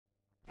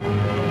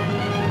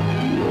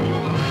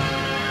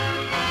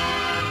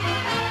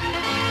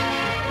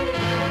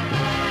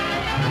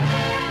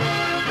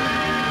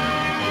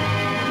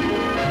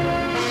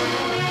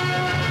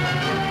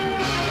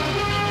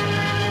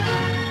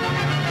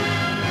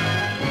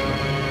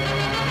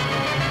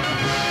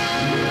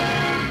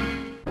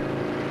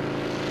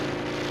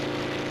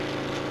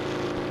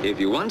If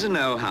you want to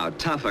know how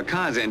tough a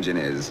car's engine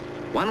is,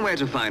 one way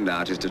to find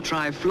out is to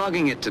try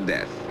flogging it to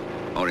death,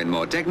 or in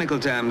more technical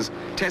terms,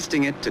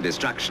 testing it to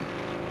destruction.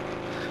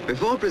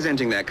 Before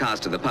presenting their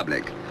cars to the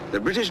public, the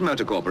British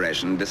Motor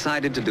Corporation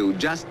decided to do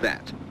just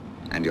that,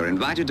 and you're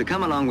invited to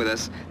come along with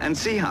us and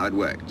see how it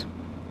worked.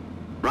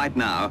 Right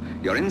now,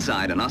 you're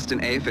inside an Austin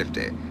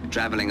A50,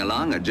 traveling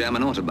along a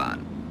German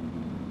Autobahn.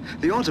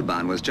 The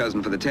Autobahn was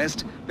chosen for the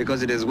test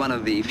because it is one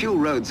of the few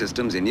road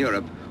systems in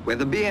Europe where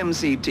the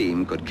BMC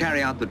team could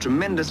carry out the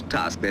tremendous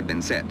task they'd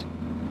been set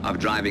of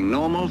driving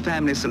normal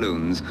family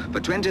saloons for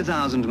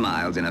 20,000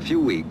 miles in a few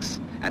weeks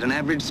at an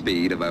average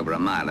speed of over a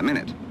mile a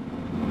minute.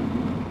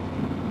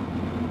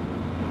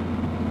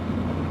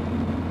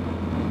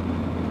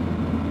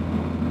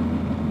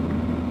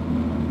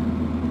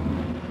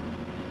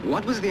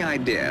 What was the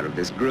idea of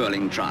this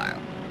grueling trial?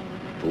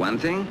 For one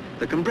thing,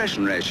 the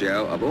compression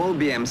ratio of all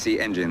BMC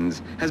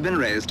engines has been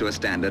raised to a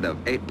standard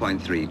of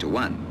 8.3 to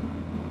 1.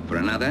 For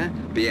another,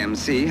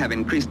 BMC have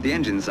increased the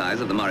engine size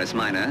of the Morris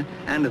Minor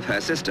and of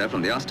her sister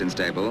from the Austin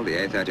stable, the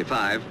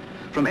A35,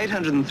 from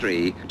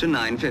 803 to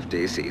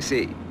 950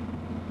 cc.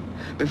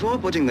 Before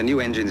putting the new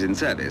engines in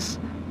service,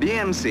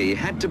 BMC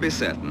had to be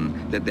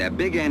certain that their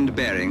big end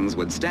bearings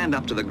would stand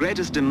up to the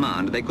greatest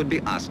demand they could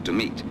be asked to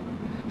meet,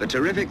 the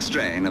terrific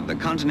strain of the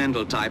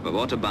continental type of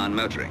Autobahn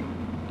motoring.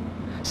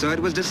 So it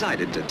was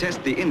decided to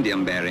test the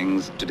indium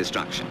bearings to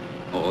destruction,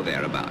 or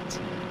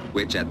thereabouts,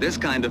 which at this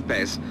kind of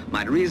pace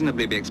might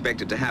reasonably be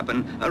expected to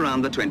happen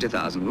around the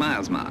 20,000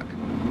 miles mark.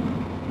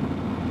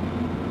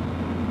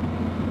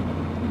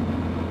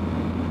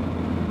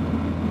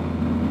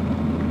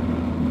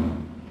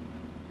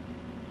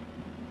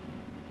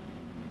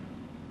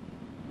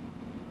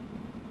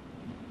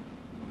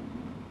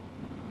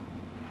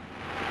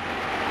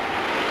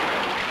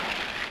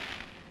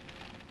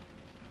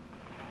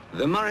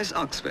 The Morris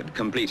Oxford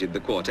completed the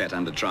quartet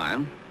under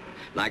trial.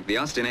 Like the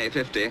Austin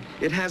A50,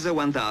 it has a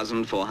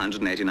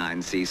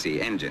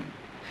 1,489cc engine.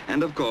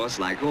 And of course,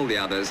 like all the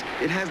others,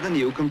 it has the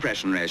new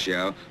compression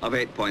ratio of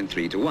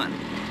 8.3 to 1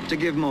 to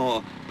give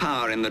more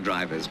power in the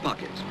driver's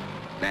pocket.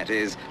 That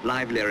is,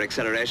 livelier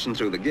acceleration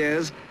through the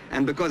gears,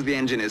 and because the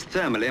engine is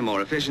thermally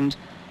more efficient,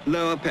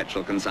 lower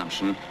petrol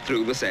consumption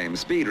through the same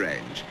speed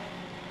range.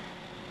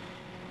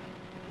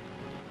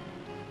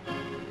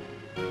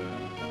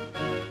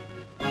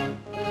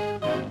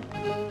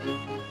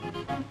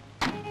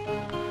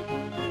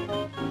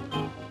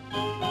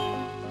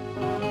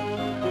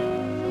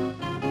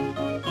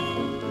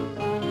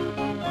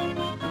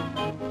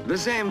 The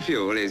same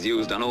fuel is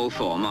used on all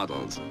four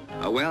models,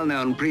 a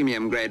well-known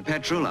premium-grade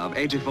petrol of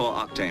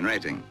 84-octane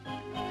rating.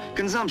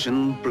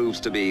 Consumption proves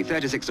to be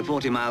 36 to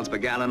 40 miles per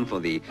gallon for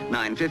the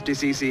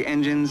 950cc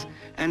engines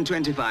and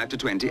 25 to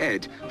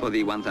 28 for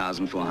the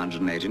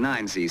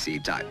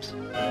 1,489cc types.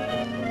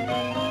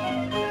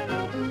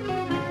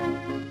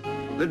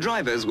 The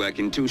drivers work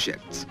in two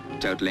shifts,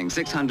 totaling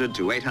 600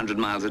 to 800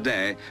 miles a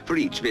day for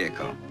each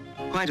vehicle.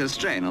 Quite a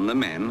strain on the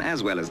men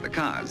as well as the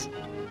cars.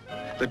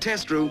 The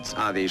test routes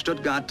are the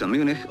Stuttgart to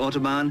Munich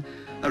Autobahn,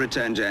 a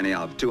return journey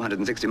of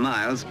 260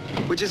 miles,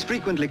 which is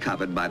frequently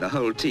covered by the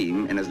whole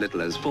team in as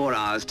little as 4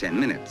 hours, 10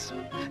 minutes,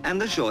 and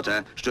the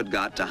shorter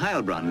Stuttgart to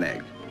Heilbronn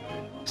leg.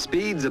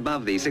 Speeds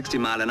above the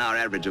 60-mile-an-hour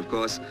average, of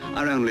course,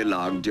 are only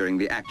logged during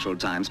the actual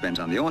time spent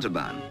on the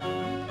Autobahn.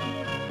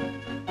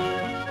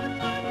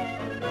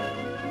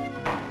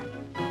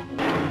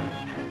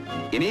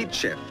 In each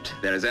shift,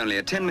 there is only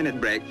a 10-minute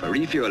break for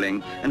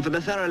refueling and for the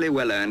thoroughly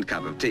well-earned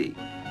cup of tea.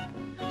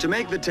 To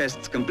make the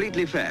tests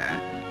completely fair,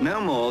 no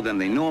more than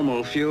the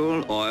normal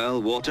fuel, oil,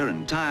 water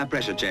and tyre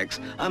pressure checks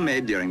are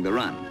made during the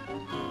run.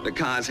 The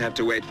cars have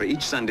to wait for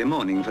each Sunday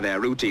morning for their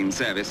routine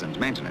service and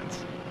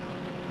maintenance.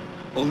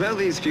 Although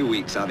these few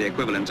weeks are the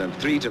equivalent of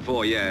 3 to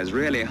 4 years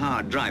really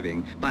hard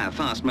driving by a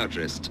fast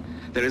motorist,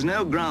 there is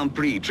no Grand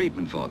Prix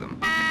treatment for them.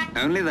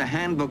 Only the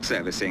handbook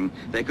servicing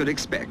they could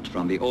expect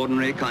from the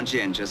ordinary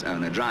conscientious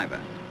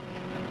owner-driver.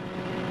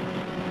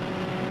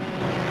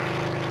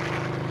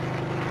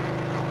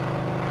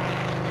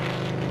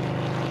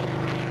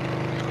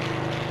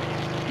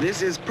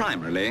 This is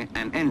primarily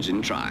an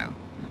engine trial,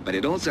 but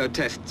it also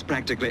tests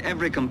practically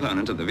every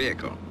component of the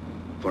vehicle.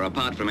 For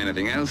apart from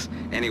anything else,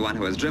 anyone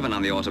who has driven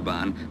on the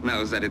Autobahn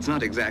knows that it's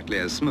not exactly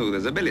as smooth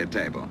as a billiard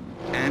table,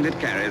 and it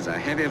carries a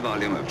heavy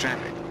volume of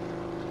traffic.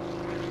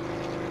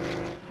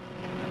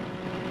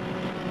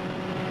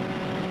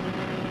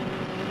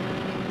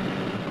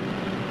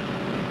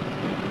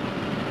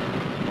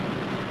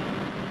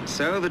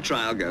 So the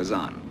trial goes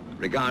on,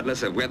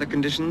 regardless of weather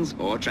conditions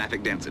or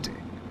traffic density.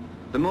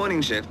 The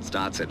morning shift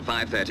starts at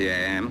 5:30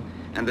 a.m.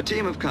 and the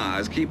team of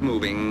cars keep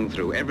moving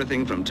through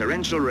everything from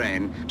torrential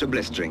rain to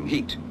blistering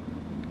heat.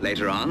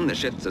 Later on, the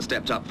shifts are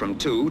stepped up from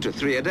 2 to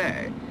 3 a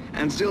day,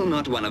 and still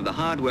not one of the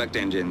hard-worked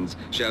engines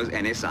shows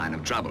any sign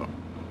of trouble.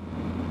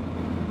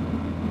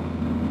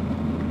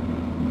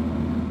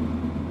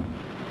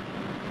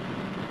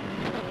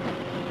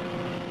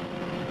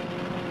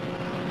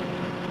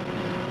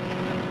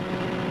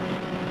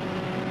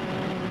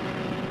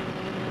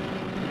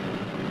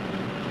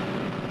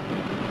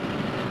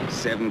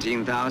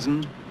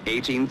 17,000,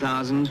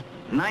 18,000,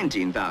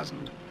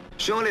 19,000.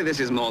 Surely this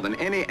is more than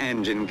any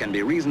engine can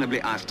be reasonably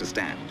asked to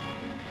stand.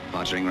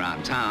 Pottering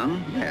around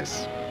town,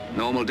 yes.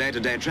 Normal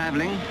day-to-day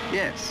traveling,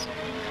 yes.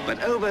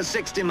 But over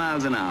 60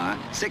 miles an hour,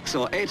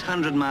 600 or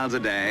 800 miles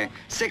a day,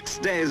 6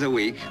 days a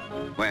week,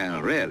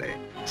 well, really,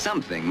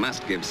 something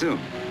must give soon.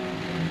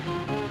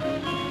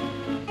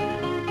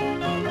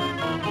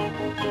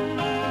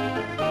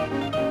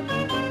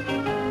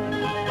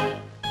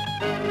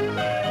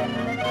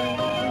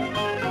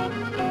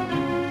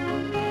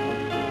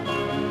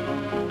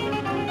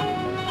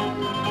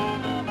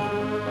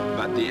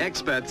 But the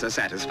experts are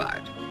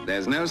satisfied.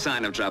 There's no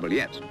sign of trouble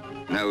yet.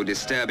 No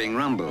disturbing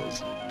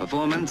rumbles.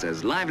 Performance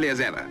as lively as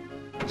ever.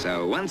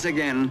 So once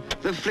again,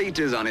 the fleet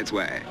is on its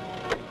way.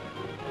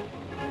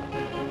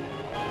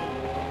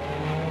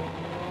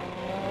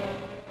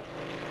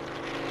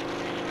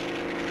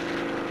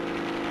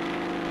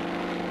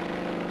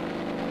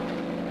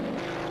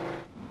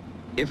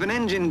 If an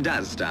engine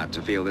does start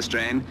to feel the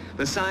strain,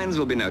 the signs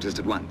will be noticed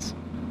at once.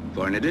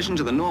 For in addition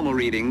to the normal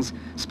readings,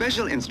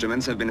 special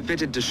instruments have been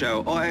fitted to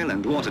show oil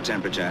and water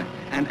temperature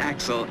and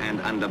axle and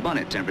under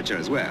bonnet temperature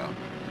as well.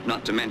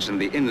 Not to mention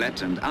the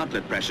inlet and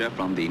outlet pressure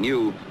from the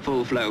new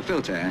full flow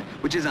filter,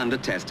 which is under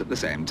test at the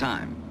same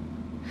time.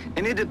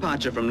 Any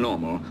departure from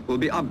normal will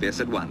be obvious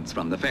at once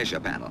from the fascia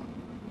panel.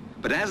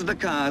 But as the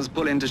cars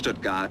pull into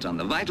Stuttgart on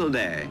the vital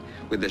day,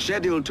 with the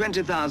scheduled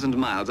 20,000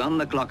 miles on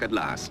the clock at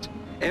last,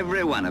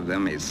 every one of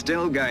them is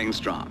still going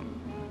strong.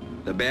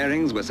 The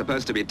bearings were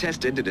supposed to be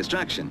tested to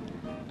destruction,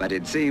 but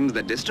it seems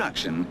that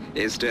destruction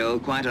is still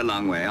quite a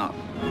long way off.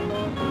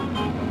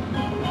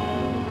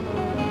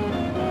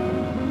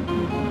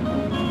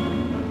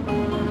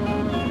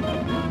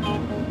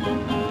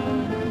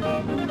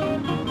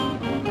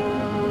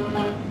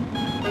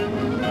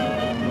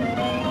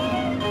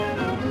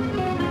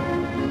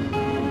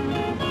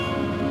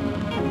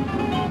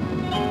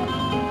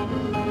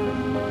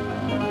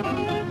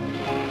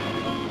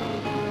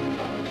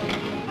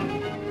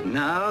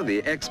 Now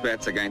the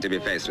experts are going to be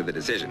faced with a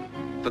decision,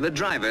 for the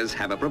drivers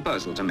have a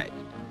proposal to make.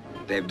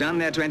 They've done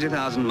their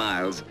 20,000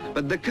 miles,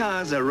 but the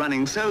cars are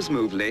running so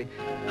smoothly,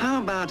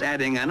 how about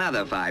adding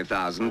another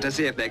 5,000 to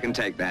see if they can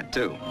take that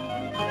too?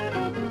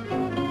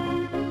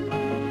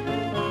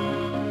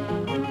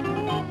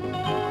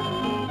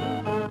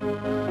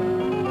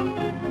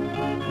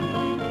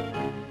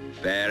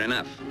 Fair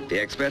enough, the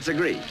experts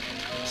agree.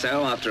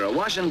 So after a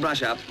wash and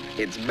brush up,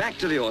 it's back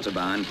to the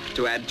Autobahn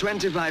to add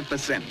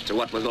 25% to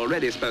what was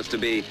already supposed to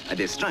be a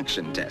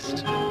destruction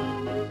test.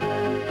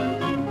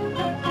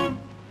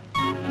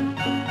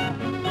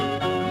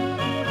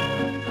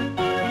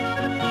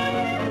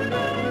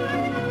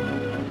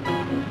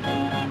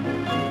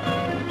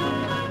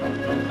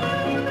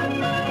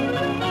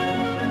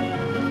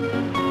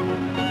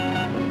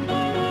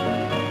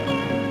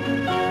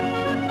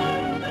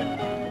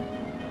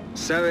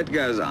 So it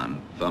goes on,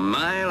 for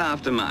mile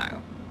after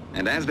mile.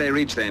 And as they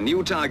reach their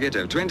new target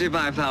of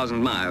 25,000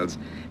 miles,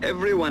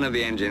 every one of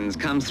the engines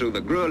comes through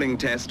the grueling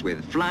test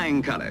with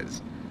flying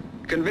colors.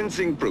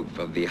 Convincing proof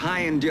of the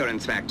high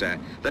endurance factor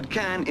that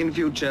can, in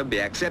future,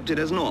 be accepted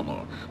as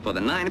normal for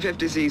the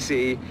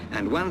 950cc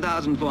and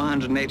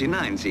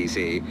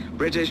 1,489cc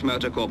British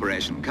Motor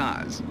Corporation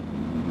cars.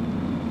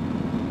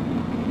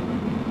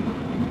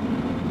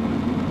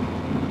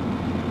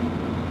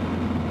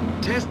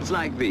 Tests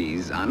like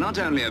these are not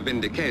only a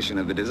vindication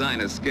of the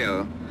designer's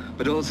skill,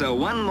 but also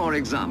one more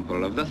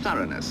example of the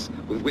thoroughness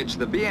with which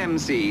the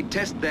BMC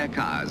test their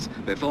cars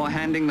before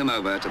handing them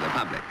over to the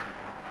public.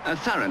 A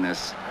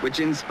thoroughness which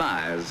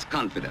inspires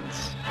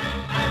confidence.